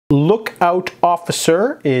Lookout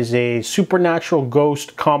Officer is a supernatural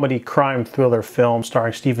ghost comedy crime thriller film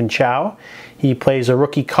starring Stephen Chow. He plays a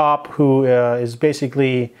rookie cop who is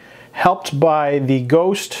basically helped by the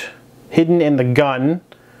ghost hidden in the gun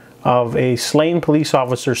of a slain police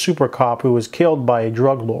officer, supercop, who was killed by a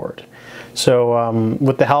drug lord. So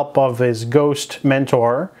with the help of his ghost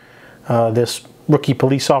mentor, this rookie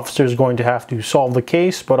police officer is going to have to solve the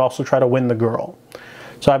case but also try to win the girl.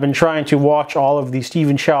 So I've been trying to watch all of the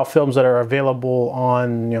Stephen Chow films that are available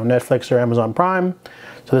on Netflix or Amazon Prime.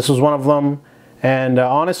 So this was one of them. And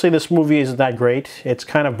honestly, this movie isn't that great. It's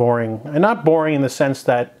kind of boring. And not boring in the sense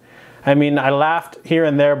that, I mean, I laughed here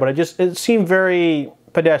and there, but it seemed very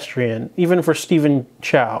pedestrian, even for Stephen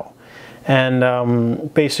Chow.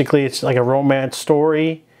 And basically, it's like a romance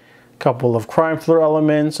story, a couple of crime thriller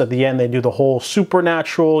elements. At the end, they do the whole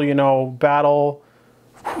supernatural, battle,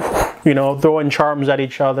 throwing charms at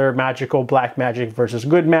each other, magical black magic versus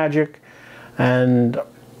good magic. And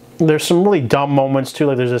there's some really dumb moments too.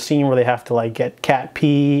 Like there's a scene where they have to like get cat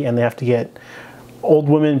pee, and they have to get old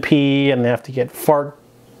women pee, and they have to get farts.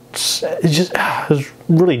 It's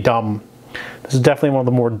really dumb. This is definitely one of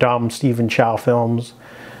the more dumb Stephen Chow films.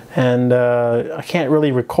 And I can't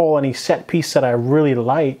really recall any set piece that I really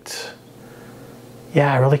liked.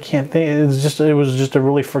 Yeah, I really can't think. It was just a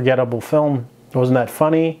really forgettable film. It wasn't that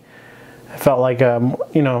funny. I felt like,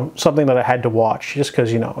 something that I had to watch just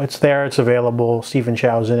because, it's there, it's available, Stephen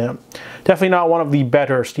Chow's in it. Definitely not one of the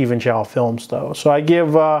better Stephen Chow films, though. So I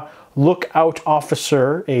give Lookout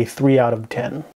Officer a 3 out of 10.